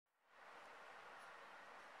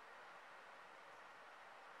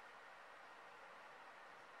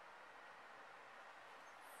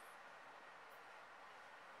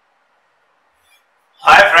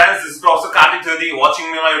Trivedi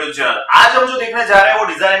watching me my YouTube channel। आज हम जो देखने जा रहे हैं वो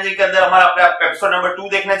डिजाइन इंजन के अंदर हमारा अपने एपिसोड नंबर 2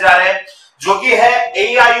 देखने जा रहे हैं, जो कि है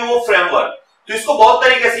Aeiou फ्रेमवर्क। तो इसको बहुत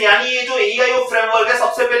तरीके से, यानी ये जो Aeiou फ्रेमवर्क है,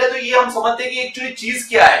 सबसे पहले तो ये हम समझते हैं कि एक्चुअली चीज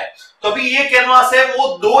क्या है। तो अभी ये कैनवास है, वो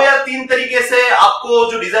 2 या 3 तरीके से आपको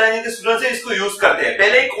जो डिजाइन इंजन के स्टूडेंट्स है इसको यूज करते हैं।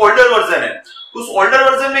 पहले एक ओल्डर वर्जन है, उस ओल्डर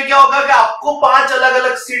वर्जन में क्या होगा कि आपको 5 अलग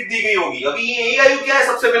अलग सीट दी गई होगी। अभी ये Aeiou क्या है,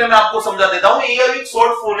 सबसे पहले मैं आपको समझा देता हूं। Aeiou एक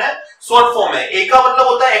शॉर्ट फॉर्म है। ए का मतलब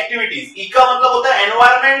होता है एक्टिविटीज, ई का मतलब होता है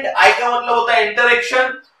एनवायरमेंट, आई का मतलब होता है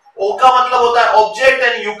इंटरेक्शन, ओ का मतलब होता है ऑब्जेक्ट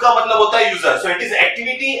एंड यू का मतलब होता है user. So it is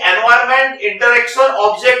activity, environment, interaction,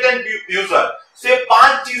 object and user. से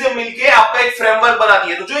 5 चीजें मिलके आपका एक फ्रेमवर्क बनाती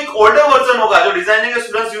है। तो जो एक ओल्डर वर्जन होगा जो डिजाइनिंग के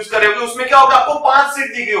स्टूडेंट्स यूज कर रहे होंगे, उसमें क्या होगा, आपको 5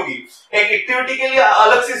 सीट दी गई होगी। एक एक्टिविटी के लिए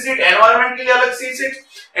अलग सी सीट, एनवायरमेंट के लिए अलग सी सीट,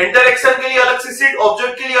 इंटरेक्शन के लिए अलग सी सीट,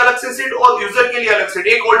 ऑब्जेक्ट के लिए अलग सी सीट और यूजर के लिए अलग सीट।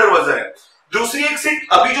 एक ओल्डर वर्जन है। दूसरी एक सीट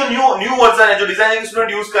अभी जो न्यू वर्जन है जो डिजाइनिंग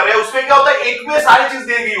स्टूडेंट यूज कर रहे हैं, उसमें क्या होता है, एक में सारी चीज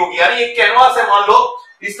दी गई होगी। यानी एक कैनवास है, मान लो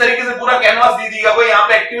इस तरीके से पूरा कैनवास दे दिया गया, यहाँ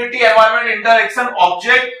पे एक्टिविटी, एनवायरमेंट, इंटरेक्शन,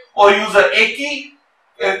 ऑब्जेक्ट और यूजर, एक ही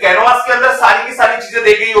कैनवास के अंदर सारी की सारी चीजें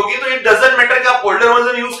दी गई होगी। तो इट डजंट मैटर कि आप ओल्डर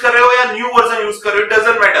वर्जन यूज कर रहे हो या न्यू वर्जन यूज कर रहे हो, इट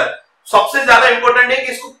डजंट मैटर। सबसे ज्यादा इंपॉर्टेंट है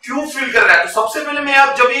कि इसको क्यों फील कर रहा है। तो सबसे पहले मैं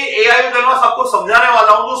आप जब ये Aeiou कैनवास आपको समझाने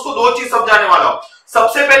वाला हूं, तो उसको 2 चीज समझाने वाला हूं।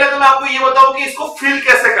 सबसे पहले तो मैं आपको ये बताऊं कि इसको फील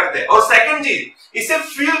कैसे करते हैं, और सेकंड चीज, इसे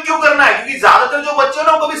फील क्यों करना है। क्योंकि ज्यादातर जो बच्चे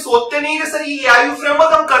ना कभी सोचते नहीं कि सर ये Aeiou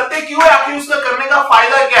फ्रेमवर्क हम करते क्यों है, आखिर उसका करने का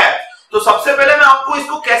फायदा क्या है। तो सबसे पहले मैं आपको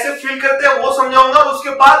इसको कैसे फील करते हैं वो समझाऊंगा, और उसके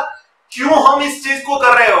बाद क्यों हम इस चीज को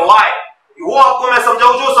कर रहे हैं, व्हाई, वो आपको मैं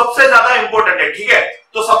समझाऊं, जो सबसे ज्यादा इंपॉर्टेंट है। ठीक है,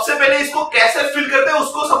 तो सबसे पहले इसको कैसे फील करते हैं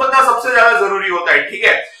उसको समझना सबसे ज्यादा जरूरी होता है। ठीक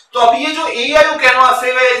है, तो अब ये जो Aeiou कैनवास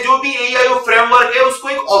है, जो भी Aeiou फ्रेमवर्क है, उसको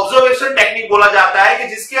एक ऑब्जर्वेशन टेक्निक बोला जाता है, कि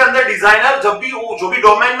जिसके अंदर डिजाइनर जब भी जो भी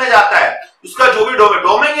डोमेन में जाता है, उसका जो भी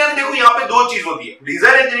डोमेन यानी देखो यहाँ पे 2 चीज होती है।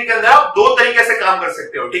 डिजाइन इंजीनियरिंग के अंदर आप 2 तरीके से काम कर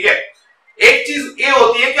सकते हो। ठीक है, एक चीज ये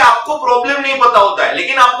होती है कि आपको प्रॉब्लम नहीं पता होता है,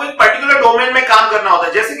 लेकिन आपको एक पर्टिकुलर डोमेन में काम करना होता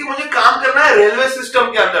है। जैसे कि मुझे काम करना है रेलवे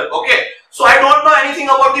सिस्टम के अंदर, okay, so I don't know anything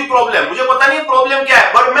about the problem, मुझे पता नहीं प्रॉब्लम क्या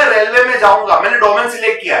है, बट मैं रेलवे में जाऊंगा, मैंने डोमेन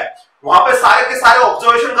सिलेक्ट किया है, वहां पे सारे के सारे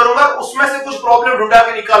ऑब्जर्वेशन करूंगा, उसमें से कुछ प्रॉब्लम ढूंढ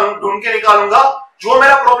के निकालूंगा, जो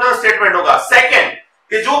मेरा प्रॉब्लम स्टेटमेंट होगा। सेकंड,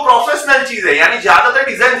 कि जो प्रोफेशनल चीज है, यानी ज्यादातर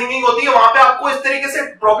डिजाइन थिंकिंग होती है, वहां पे आपको इस तरीके से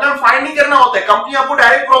प्रॉब्लम फाइंड नहीं करना होता है। कंपनी आपको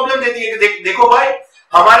डायरेक्ट प्रॉब्लम देती है कि देखो भाई,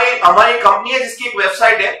 हमारी कंपनी है जिसकी एक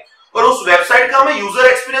वेबसाइट है, और उस वेबसाइट का हमें यूजर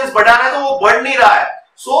एक्सपीरियंस बढ़ाना है, तो वो बढ़ नहीं रहा है।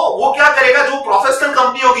 सो वो क्या करेगा, जो प्रोफेशनल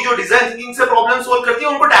कंपनी होगी जो डिजाइन थिंकिंग से प्रॉब्लम सोल्व करती है,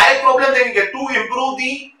 उनको डायरेक्ट प्रॉब्लम देंगे to improve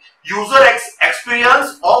the user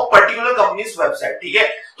experience of particular companies website. ठीक है,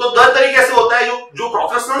 तो 2 तरीके से होता है। जो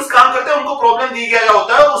प्रोफेशनल्स काम करते हैं उनको प्रॉब्लम दी गया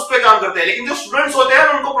होता है और उस पर काम करते हैं, लेकिन जो स्टूडेंट्स होते हैं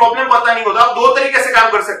उनको प्रॉब्लम पता नहीं होता। आप 2 तरीके से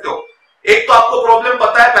काम कर सकते हो। एक तो आपको प्रॉब्लम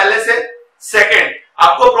पता है पहले से, सेकेंड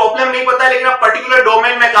आपको प्रॉब्लम नहीं पता है लेकिन आप पर्टिकुलर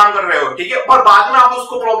डोमेन में काम कर रहे हो। ठीक है, और बाद में आप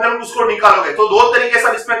उसको निकालोगे। तो 2 तरीके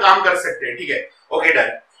से इसमें काम कर सकते हैं। ठीक है, ओके, डन।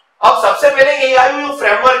 अब सबसे पहले Aeiou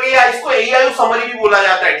फ्रेमवर्क है, या इसको Aeiou समरी भी बोला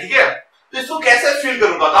जाता है। ठीक है, तो इसको कैसे फील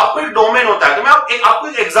करूंगा, तो आपको एक डोमेन होता है। तो मैं आपको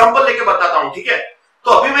एक एग्जांपल लेके बताता हूं। ठीक है,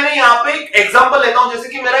 तो अभी मैंने यहाँ पे एक एग्जांपल लेता हूं, जैसे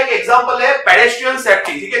कि मेरा एक एग्जांपल है पेडेस्ट्रियन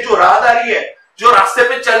सेफ्टी। ठीक है, जो राहदारी है, जो रास्ते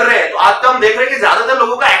पे चल रहे हैं, तो आज हम देख रहे हैं कि ज्यादातर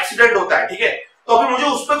लोगों का एक्सीडेंट होता है। ठीक है, तो अभी मुझे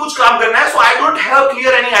उस पर कुछ काम करना है। सो I don't have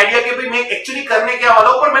clear any idea कि मैं एक्चुअली करने क्या वाला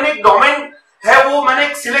हूं, पर मैंने एक डोमेन है वो मैंने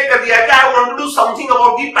सिलेक्ट कर दिया है कि I want to do something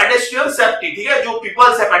about the pedestrian safety. ठीक है, जो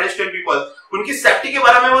पीपल्स है, पेडेस्ट्रियन पीपल, उनकी सेफ्टी के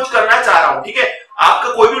बारे में कुछ करना चाह रहा हूं। ठीक है,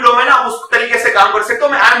 आपका कोई भी डोमेन है, आप उस तरीके से काम कर सकते हो।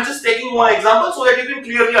 मैं I am just taking one example so that you can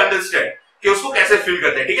clearly understand कि उसको कैसे फील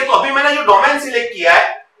करते हैं। ठीक है, तो अभी मैंने जो डोमेन सिलेक्ट किया है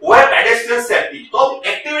वो है पेडेस्ट्रियन सेफ्टी। तो अब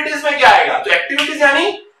एक्टिविटीज में क्या आएगा, तो एक्टिविटीज यानी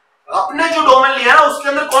अपने जो डोमेन लिया ना उसके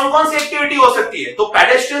अंदर कौन कौन सी एक्टिविटी हो सकती है। तो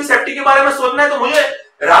पेडेस्ट्रियन सेफ्टी के बारे में सोचना है, तो मुझे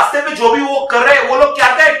रास्ते पे जो भी वो कर रहे हैं वो लोग क्या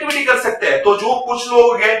क्या एक्टिविटी कर सकते हैं। तो जो कुछ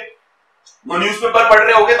लोग हैं वो न्यूज़पेपर पढ़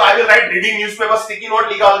रहे होंगे, तो I will write reading newspaper, sticky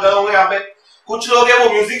note लिखा होगा यहाँ पे। कुछ लोग हैं वो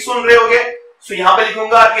म्यूजिक सुन रहे होंगे, सो यहाँ पे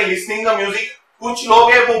लिखूंगा कि लिसनिंग द म्यूजिक। कुछ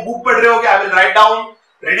लोग हैं वो बुक पढ़ रहे होंगे, I will write down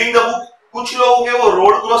reading the book. कुछ लोग होंगे वो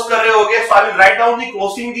रोड क्रॉस कर रहे होंगे, सो I will write down the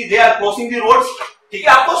crossing the, they are crossing the roads. ठीक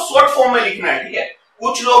है, आपको शॉर्ट फॉर्म में लिखना है। ठीक है,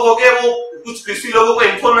 कुछ लोग होंगे वो किसी लोगों को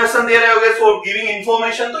इंफॉर्मेशन दे रहे होंगे, सो गिविंग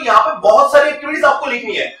इंफॉर्मेशन। तो यहाँ पे बहुत सारी एक्टिविटीज आपको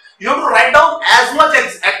लिखनी है। You have to write down as much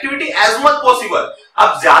activity as much possible.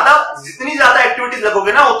 अब जितनी ज्यादा एक्टिविटीज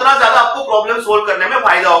लगोगे ना, उतना ज्यादा आपको प्रॉब्लम सोल्व करने में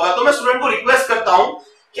फायदा होगा। तो मैं स्टूडेंट को रिक्वेस्ट करता हूं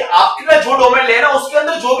कि आपके जो डोमेन लेना उसके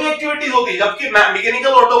अंदर जो भी एक्टिविटीज होती है, जबकि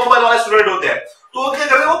मैकेनिकल ऑटोमोबाइल वाले स्टूडेंट होते हैं, तो वो क्या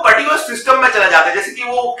करते हैं, वो पर्टिकुलर सिस्टम में चला जाता है। जैसे कि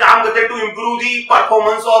वो काम करते हैं to improve the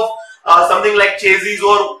performance of something like chassis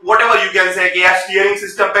और व्हाटएवर यू कैन से, कि या स्टीयरिंग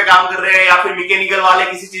सिस्टम पे काम कर रहे हैं, या फिर मैकेनिकल वाले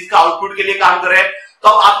किसी चीज का आउटपुट के लिए काम कर रहे हैं। तो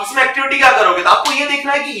आप इसमें एक्टिविटी क्या करोगे, तो आपको ये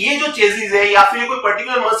देखना है कि ये जो चेसिस है या फिर कोई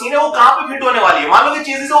पर्टिकुलर मशीन है वो कहां पे फिट होने वाली है। मान लो कि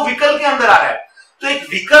चेसिस है वो व्हीकल के अंदर आ रहा है, तो एक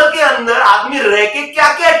व्हीकल के अंदर आदमी रह के क्या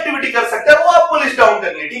क्या एक्टिविटी कर सकता है वो आपको लिस्ट डाउन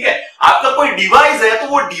करनी है, ठीक है। आपका कोई डिवाइस है तो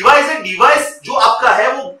वो डिवाइस जो आपका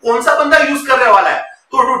है वो कौन सा बंदा यूज करने वाला है,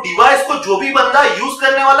 तो डिवाइस को जो भी बंदा यूज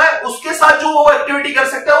करने वाला है उसके साथ जो वो एक्टिविटी कर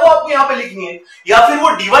सकता है वो आपको यहाँ पे लिखनी है, या फिर वो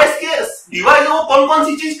डिवाइस वो कौन कौन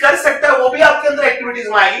सी चीज कर सकता है वो भी आपके अंदर एक्टिविटीज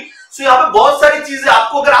में आएगी। सो यहाँ पे बहुत सारी चीजें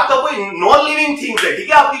आपको, अगर आपका कोई नॉन लिविंग थिंग्स है, ठीक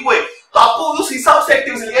है, आपकी कोई, तो आपको उस हिसाब से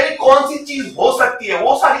एक्टिविटीज लिखनी कौन सी चीज हो सकती है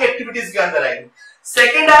वो सारी एक्टिविटीज के अंदर आएगी।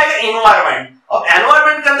 सेकेंड आएगा एनवायरमेंट। अब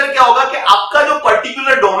एनवायरमेंट के अंदर क्या होगा कि आपका जो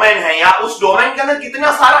पर्टिकुलर डोमेन है या उस डोमेन के अंदर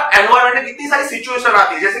कितना सारा एनवायरमेंट है, कितनी सारी सिचुएशन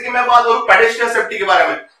आती है। जैसे कि मैं बात करूं पेडेस्ट्रियन सेफ्टी के बारे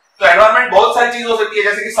में, तो एनवायरमेंट बहुत सारी चीज हो सकती है,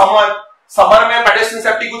 जैसे कि समर में पेडेस्ट्रियन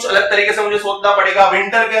सेफ्टी कुछ अलग तरीके से मुझे सोचना पड़ेगा,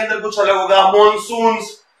 विंटर के अंदर कुछ अलग होगा, मॉनसून,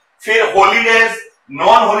 फिर holidays,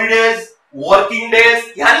 non holidays, working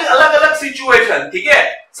days, यानी अलग अलग सिचुएशन, ठीक है।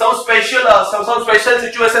 सम स्पेशल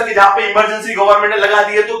सिचुएशन की जहां पे इमरजेंसी गवर्नमेंट ने लगा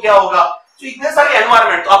दी है तो क्या होगा, तो इतने सारे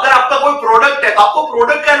एनवायरमेंट। तो अगर आपका कोई प्रोडक्ट है तो आपको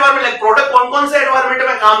प्रोडक्ट का एनवायरमेंट, प्रोडक्ट कौन कौन से एनवायरमेंट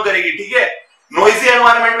में काम करेगी, ठीक है, नॉइजी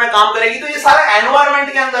एनवायरमेंट में काम करेगी, तो ये सारा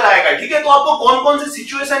एनवायरमेंट के अंदर आएगा, ठीक है। तो आपको कौन कौन सी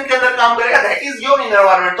सिचुएशन के अंदर काम करेगा, दैट इज योर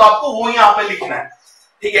एनवायरमेंट, तो आपको वो यहाँ पे लिखना है,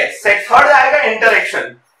 ठीक है। थर्ड आएगा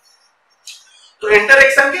इंटरेक्शन। तो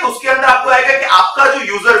इंटरेक्शन के उसके अंदर आपको आएगा कि आपका जो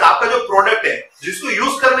यूजर, आपका जो प्रोडक्ट है, जिसको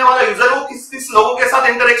यूज करने वाला यूजर वो किस किस लोगों के साथ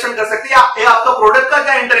इंटरेक्शन कर सकती है, या आपका प्रोडक्ट का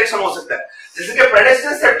क्या इंटरेक्शन हो सकता है। जैसे कि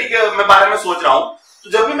पेडेस्ट्रियन सेफ्टी के बारे में सोच रहा हूं,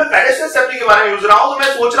 तो जब भी मैं पेडेस्ट्रियन सेफ्टी के बारे में यूज रहा हूं तो मैं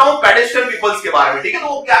सोच रहा हूं पेडेस्ट्रियन पीपल्स के बारे में, ठीक है। तो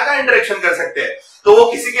वो क्या क्या इंटरेक्शन कर सकते हैं, तो वो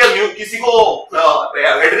किसी को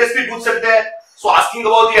एड्रेस भी पूछ सकते हैं, सो आस्किंग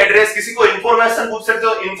अबाउट द एड्रेस, किसी को इन्फॉर्मेशन पूछ सकते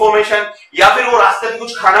हो, इन्फॉर्मेशन, या फिर वो रास्ते में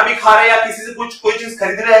कुछ खाना भी खा रहे हैं या किसी से कुछ कोई चीज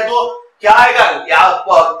खरीद रहे हैं तो क्या आएगा, या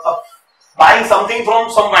buying something from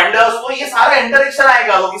some vendors, तो ये सारा इंटरेक्शन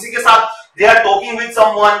आएगा। तो किसी के साथ they are talking with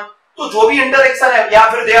someone, तो जो भी इंटरेक्शन है, या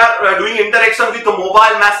फिर they are doing interaction with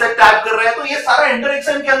mobile, message type कर रहे हैं, तो ये सारा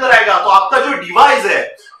इंटरेक्शन के अंदर आएगा। तो आपका जो डिवाइस है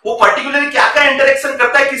वो पर्टिकुलरली क्या क्या इंटरेक्शन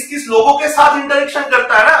करता है, किस किस लोगों के साथ इंटरेक्शन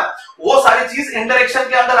करता है ना, वो सारी चीज इंटरेक्शन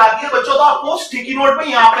के अंदर आती है बच्चों। तो आपको स्टिकी नोट पे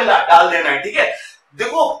यहाँ पे डाल देना है, ठीक है।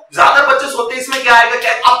 देखो ज्यादा बच्चे सोते हैं इसमें क्या आएगा,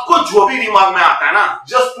 क्या आपको जो भी दिमाग में आता है ना,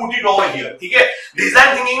 just put it over here, ठीक है।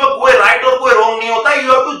 डिजाइन थिंकिंग में कोई राइट और कोई रॉन्ग नहीं होता,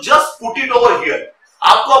 you have to just put it over here.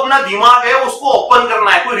 आपको अपना दिमाग है उसको ओपन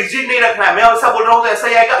करना है, कोई रिजिड नहीं रखना है। मैं ऐसा बोल रहा हूं तो ऐसा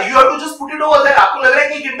ही आएगा, you have to just put it over there. आपको लग रहा है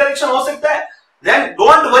कि इंटरेक्शन हो सकता है, then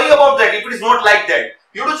don't worry about that, if it is not like that,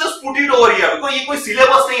 you to just put it over here, because ये कोई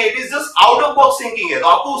सिलेबस नहीं है, it is just out of box thinking है, तो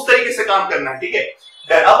आपको उस तरीके से काम करना है, ठीक है।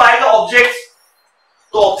 देन अब आएगा ऑब्जेक्ट्स।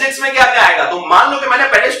 तो ऑब्जेक्ट्स में क्या क्या आएगा, तो मान लो कि मैंने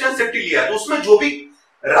पेडेस्ट्रियन सेफ्टी लिया, तो उसमें जो भी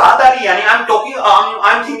राहदारी, यानी I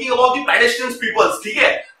am thinking about the pedestrian peoples, ठीक है।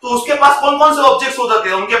 तो उसके पास कौन कौन से ऑब्जेक्ट्स हो सकते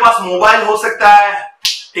हैं, उनके पास मोबाइल हो सकता है,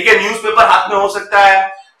 ठीक है, न्यूज़पेपर हाथ में हो सकता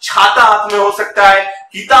है, छाता हाथ में हो सकता है,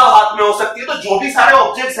 किताब हाथ में हो सकती है। तो जो भी सारे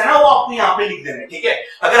ऑब्जेक्ट्स है ना वो आपको यहाँ पे लिख देने, ठीक है।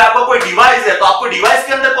 अगर आपका कोई डिवाइस है तो आपको डिवाइस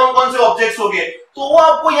के अंदर कौन कौन से ऑब्जेक्ट्स होंगे तो वो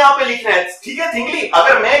आपको यहाँ पे लिखना है, ठीक है। थिंकली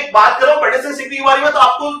अगर मैं एक बात कर रहा हूँ पेडेस्ट्रियन सेफ्टी के बारे में, तो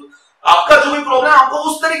आपको आपका जो भी प्रॉब्लम आपको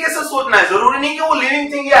उस तरीके से सोचना है, जरूरी नहीं कि वो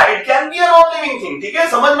लिविंग थिंग है, it can be a non living thing, ठीक है,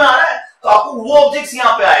 समझ में आ रहा है। तो आपको वो ऑब्जेक्ट्स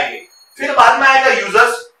यहाँ पे आएंगे। फिर बाद में आएगा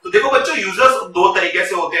यूजर्स। तो देखो बच्चों हैं दो तरीके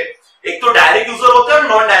से होते हैं, एक तो डायरेक्ट यूजर होते हैं और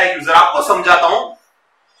नॉन डायरेक्ट यूजर। आपको समझाता हूं,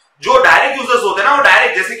 जो डायरेक्ट यूजर्स होते हैं ना वो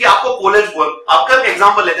डायरेक्ट, जैसे कि आपको कॉलेज, आपका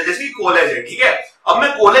एग्जांपल लेते हैं, जैसे कि कॉलेज है, ठीक है। अब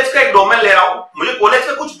मैं कॉलेज का एक डोमेन ले रहा हूं, मुझे कॉलेज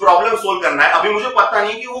का कुछ प्रॉब्लम सोल्व करना है, अभी मुझे पता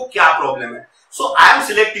नहीं कि वो क्या प्रॉब्लम है, सो I am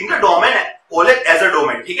selecting the domain college as a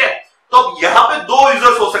domain, ठीक है। तो अब यहाँ पे दो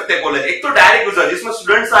यूजर्स हो सकते हैं कॉलेज, एक तो डायरेक्ट यूजर जिसमें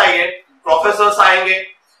स्टूडेंट्स आएंगे, प्रोफेसर्स आएंगे,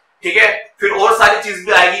 ठीक है, फिर और सारी चीज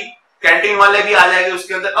भी आएगी, कैंटीन वाले भी आ जाएंगे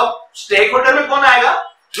उसके अंदर। अब स्टेक होल्डर में कौन आएगा,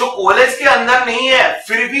 जो कॉलेज के अंदर नहीं है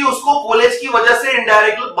फिर भी उसको कॉलेज की वजह से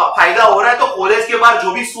इनडायरेक्ट फायदा हो रहा है। तो कॉलेज के बाहर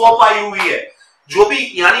जो भी शॉप आई हुई है, जो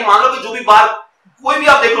भी, यानी मान लो कि जो भी बाहर कोई भी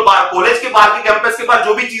आप देख लो, बाहर कॉलेज के बाहर के कैंपस के बाहर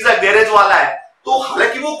जो भी चीज है, गैरेज वाला है, तो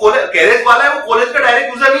हालांकि वो गैरेज वाला है, वो कॉलेज का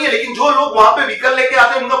डायरेक्ट यूजर नहीं है, लेकिन जो लोग वहां पे व्हीकल लेके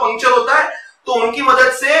आते हैं, उनका पंक्चर होता है, तो उनकी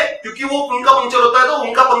मदद से, क्योंकि वो उनका पंक्चर होता है तो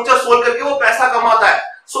उनका पंक्चर सोल्व करके वो पैसा कमाता है।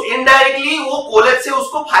 सो इनडायरेक्टली वो कॉलेज से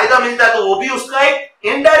उसको फायदा मिलता है, तो वो भी उसका एक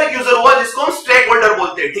इनडायरेक्ट यूजर हुआ, जिसको हम स्टेक होल्डर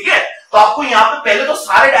बोलते हैं, ठीक है। तो आपको यहाँ पे पहले तो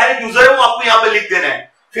सारे डायरेक्ट यूजर है वो आपको यहाँ पे लिख देना है,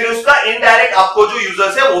 फिर उसका इनडायरेक्ट आपको जो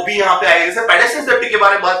यूजर्स है वो भी यहाँ पे आएंगे। जैसे पेडेस्ट्रियन सेफ्टी के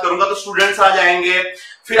बारे में बात करूंगा तो स्टूडेंट्स आ जाएंगे,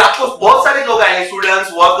 फिर आपको बहुत सारे लोग आएंगे,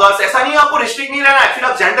 स्टूडेंट्स, वर्कर्स, ऐसा नहीं आपको रिस्ट्रिक्ट नहीं रहना है। फिर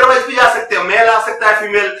आप जेंडर वाइज भी जा सकते हो, मेल आ सकता है,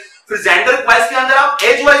 फीमेल, फिर जेंडर वाइज के अंदर आप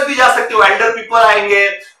एज वाइज भी जा सकते हो, एल्डर पीपल आएंगे,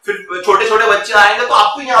 फिर छोटे छोटे बच्चे आएंगे, तो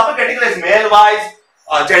आपको यहाँ पे categorise mail wise,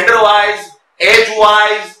 gender wise, age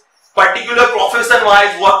wise, particular profession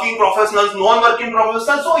wise, working professionals, non working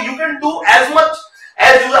professionals, so you can do as much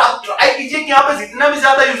as user आप ट्राई कीजिए कि यहाँ पे जितना भी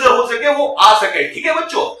ज्यादा यूजर हो सके वो आ सके, ठीक है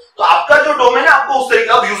बच्चों। तो आपका जो डोमेन है आपको उस तरीके,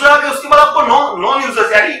 अब यूजर आके उसके बाद आपको नॉन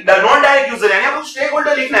यूजर यानी नॉन डायरेक्ट यूजर यानी आपको स्टेक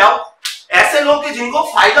होल्डर लिखना है। ऐसे लोग कि जिनको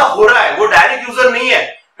फायदा हो रहा है, वो डायरेक्ट यूजर नहीं है,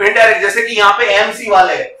 इनडायरेक्ट, जैसे कि यहाँ पे एमसी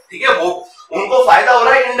वाले हैं, ठीक है, वो उनको फायदा हो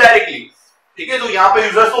रहा है इनडायरेक्टली, ठीक है। तो यहाँ पे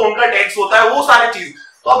यूजर्स तो उनका टैक्स होता है, वो सारी चीज।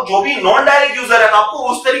 तो अब जो भी नॉन डायरेक्ट यूजर है तो आपको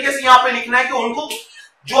उस तरीके से यहाँ पे लिखना है कि उनको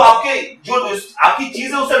जो आपकी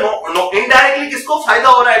चीज है उससे इनडायरेक्टली किसको फायदा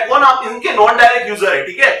हो रहा है, कौन आप इनके नॉन डायरेक्ट यूजर है,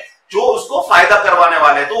 ठीक है, जो उसको फायदा करवाने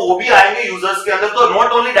वाले हैं, तो वो भी आएंगे यूजर्स के अंदर। तो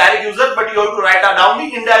not only direct user but you have to write down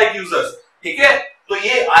the indirect users, ठीक है, तो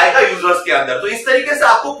ये आएगा यूजर्स के अंदर। तो इस तरीके से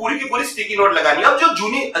आपको पूरी की पूरी स्टिकी नोट लगानी है। अब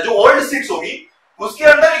जो ओल्ड शीट्स होगी उसके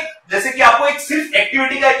अंदर जैसे कि आपको एक सिर्फ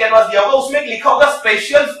एक्टिविटी का कैनवास दिया होगा, उसमें लिखा होगा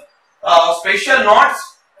special notes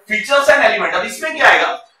features and element. अब इसमें क्या आएगा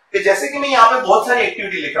कि जैसे कि मैं यहाँ पे बहुत सारी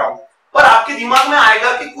एक्टिविटी लिख रहा हूं, पर आपके दिमाग में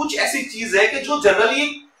आएगा कि कुछ ऐसी चीज है कि जो जनरली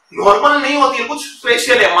नॉर्मल नहीं होती है, कुछ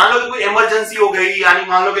स्पेशल है। मान लो कि कोई इमरजेंसी हो गई, यानी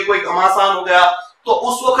मान लो कि कोई घमासान हो गया, तो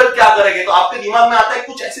उस वक्त क्या करेंगे, तो आपके दिमाग में आता है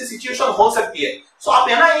कुछ ऐसी सिचुएशन हो सकती है। सो आप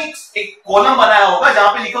है ना एक कॉलम बनाया होगा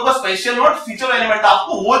जहां पे लिखा होगा स्पेशल नोट फीचर एलिमेंट,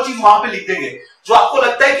 आपको वो चीज वहां पे लिख देंगे जो आपको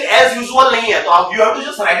लगता है कि एज यूजुअल नहीं है, तो आप you have to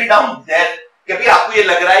just right it down there, क्योंकि आपको ये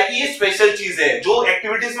लग रहा है कि ये स्पेशल चीज है, जो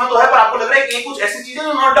एक्टिविटीज में तो है, पर आपको लग रहा है कि ये कुछ ऐसी चीजें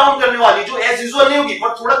जो नोट डाउन करने वाली, जो एज यूजुअल नहीं होगी,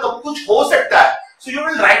 पर थोड़ा कब कुछ हो सकता है। So you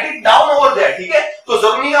will write it down over there, ठीक है। तो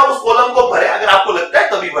जरूरी नहीं आप उस कॉलम को भरे, अगर आपको लगता है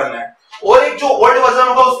तभी भरना है। और एक जो ओल्ड वर्जन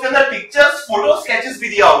होगा उसके अंदर पिक्चर्स, फोटो, स्केचेस भी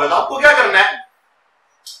दिया होगा, तो आपको क्या करना है,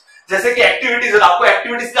 जैसे कि एक्टिविटीज है, आपको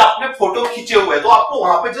एक्टिविटीज का आपने फोटो खींचे हुए हैं, तो आपको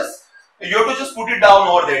वहां पे just you to just put it down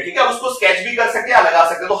over there, ठीक है। उसको स्केच भी कर सकते हैं, लगा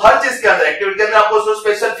सकते हैं। तो हर चीज के अंदर, एक्टिविटी के अंदर आपको जो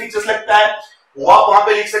स्पेशल फीचर्स लगता है वो आप वहां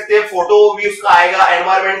पे लिख सकते हैं। फोटो भी उसका आएगा,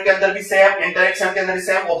 एनवायरमेंट के अंदर भी सेम, इंटरेक्शन के अंदर भी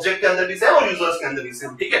सेम, ऑब्जेक्ट के अंदर भी सेम और यूजर्स के अंदर भी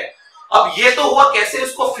सेम, ठीक है। अब ये तो हुआ कैसे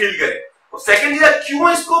इसको फील करें। सेकंड चीज है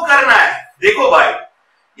क्यों इसको करना है। देखो भाई,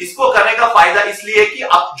 इसको करने का फायदा इसलिए कि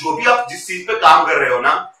आप जो भी आप जिस चीज पे काम कर रहे हो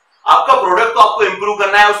ना, आपका प्रोडक्ट को आपको इंप्रूव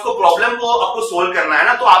करना है, उसको प्रॉब्लम को आपको सोल्व करना है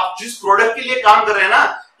ना, तो आप जिस प्रोडक्ट के लिए काम कर रहे हैं ना,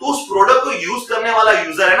 तो उस प्रोडक्ट को यूज करने वाला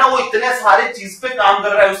यूजर है ना, वो इतने सारे चीज पे काम कर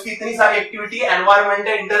रहा है, उसकी इतनी सारी एक्टिविटी है, एनवायरमेंट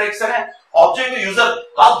है, इंटरेक्शन है, ऑब्जेक्ट यूजर,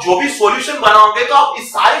 तो आप जो भी सॉल्यूशन बनाओगे तो आप इस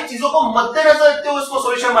सारी चीजों को मद्देनजर रखते हुए इसको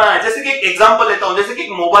सॉल्यूशन बनाना है। जैसे कि एक एग्जांपल लेता हूं, जैसे कि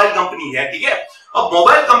एक मोबाइल कंपनी है, ठीक है। अब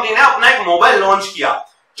मोबाइल कंपनी ने अपना एक मोबाइल लॉन्च किया,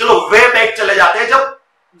 चलो वे बैक चले जाते हैं,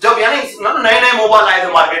 जब यानी नए नए मोबाइल आए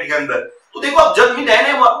थे मार्केट के अंदर, तो देखो अब जब भी नए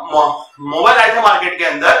नए मोबाइल आए थे मार्केट के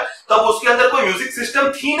अंदर, तब उसके अंदर कोई म्यूजिक सिस्टम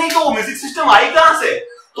थी नहीं, तो वो म्यूजिक सिस्टम आई कहां से।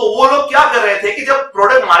 तो वो लोग क्या कर रहे थे कि जब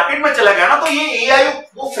प्रोडक्ट मार्केट में चला गया ना, तो ये एआईयू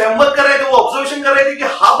वो फ्रेमवर्क कर रहे थे, वो ऑब्जर्वेशन कर रहे थे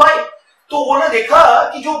कि हाँ भाई, तो उन्होंने देखा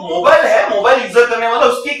कि जो मोबाइल है, मोबाइल यूजर करने वाला,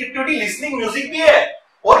 उसकी एक एक्टिविटी लिसनिंग म्यूजिक भी है,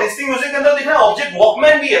 और लिसनिंग म्यूजिक के अंदर देखना ऑब्जेक्ट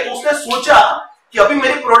वॉकमैन भी है। तो उसने सोचा कि अभी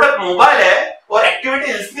मेरी प्रोडक्ट मोबाइल है और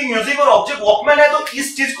एक्टिविटी लिसनिंग म्यूजिक और ऑब्जेक्ट वॉकमैन है, तो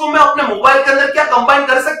इस चीज को मैं अपने मोबाइल के अंदर क्या कंबाइन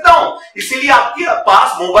कर सकता हूं। इसीलिए आपके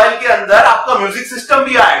पास मोबाइल के अंदर आपका म्यूजिक सिस्टम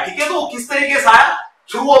भी आया, ठीक है। तो वो किस तरीके से आया,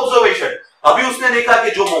 थ्रू ऑब्जर्वेशन। अभी उसने देखा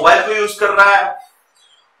कि जो मोबाइल को यूज कर रहा है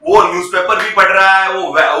वो न्यूज़पेपर भी पढ़ रहा है,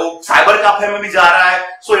 वो साइबर कैफे में भी जा रहा है,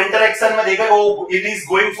 सो इंटरेक्शन में देखा वो it is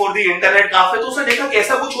going for the internet cafe, तो उसने देखा कि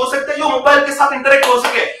ऐसा कुछ हो सकता है जो मोबाइल के साथ इंटरेक्ट हो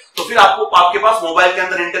सके। तो फिर आपके पास मोबाइल के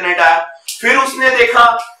अंदर इंटरनेट आया। फिर उसने देखा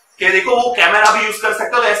कि देखो वो कैमरा भी यूज कर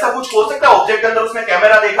सकता है, तो ऐसा कुछ हो सकता है, ऑब्जेक्ट के अंदर उसने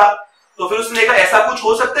कैमरा देखा, तो फिर उसने देखा ऐसा कुछ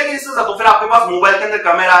हो सकता है कि इससे, तो फिर आपके पास मोबाइल के अंदर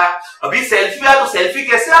कैमरा आया। अभी सेल्फी आया, तो सेल्फी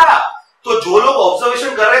कैसे आया, तो जो लोग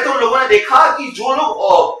ऑब्जर्वेशन कर रहे थे उन लोगों ने देखा कि जो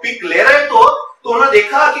लोग पिक ले रहे तो उन्होंने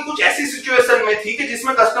देखा कि कुछ ऐसी सिचुएशन में थी कि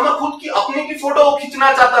जिसमें कस्टमर खुद की अपनी की फोटो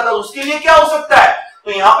खींचना चाहता था, उसके लिए क्या हो सकता है।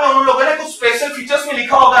 तो यहाँ पे उन लोगों ने कुछ स्पेशल फीचर्स में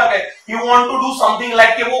लिखा होगा कि he want to do something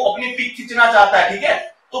like कि वो अपनी पिक खींचना चाहता है, ठीक है।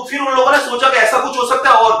 तो फिर उन लोगों ने सोचा कि ऐसा कुछ हो सकता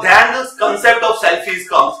है, और then the concept of selfies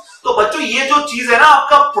comes. तो बच्चों ये जो चीज है ना,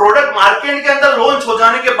 आपका प्रोडक्ट मार्केट के अंदर लॉन्च हो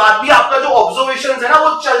जाने के बाद भी आपका जो ऑब्जर्वेशन है ना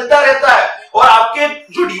वो चलता रहता है, और आपके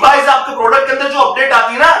जो डिवाइस आपके प्रोडक्ट के अंदर जो अपडेट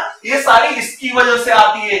आती है ना, ये सारी इसकी वजह से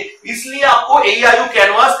आती है। इसलिए आपको एआईयू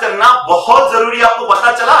कैनवास करना बहुत जरूरी है। आपको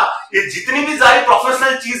पता चला ये जितनी भी सारी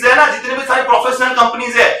प्रोफेशनल चीज है ना, जितनी भी सारी प्रोफेशनल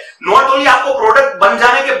कंपनीज है, नॉट ओनली आपको प्रोडक्ट बन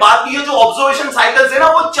जाने के बाद भी ये जो ऑब्जर्वेशन साइकिल्स है ना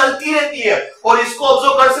वो चलती रहती है, और इसको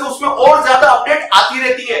ऑब्जर्व कर से उसमें और ज्यादा अपडेट आती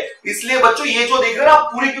रहती है। इसलिए बच्चों ये जो देख रहे हैं आप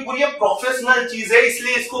पूरी की पूरी प्रोफेशनल चीज है,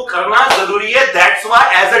 इसलिए इसको करना जरूरी है। That's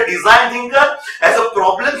why as a design thinker, as a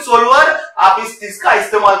problem solver आप इस चीज का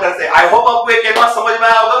इस्तेमाल करते हैं। आई होप आपको ये कैनवास समझ में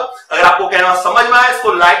आया होगा। अगर आपको कैनवास समझ में आया,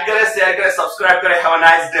 इसको लाइक करें, शेयर करें, सब्सक्राइब करें। Have a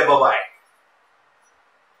nice day, bye bye.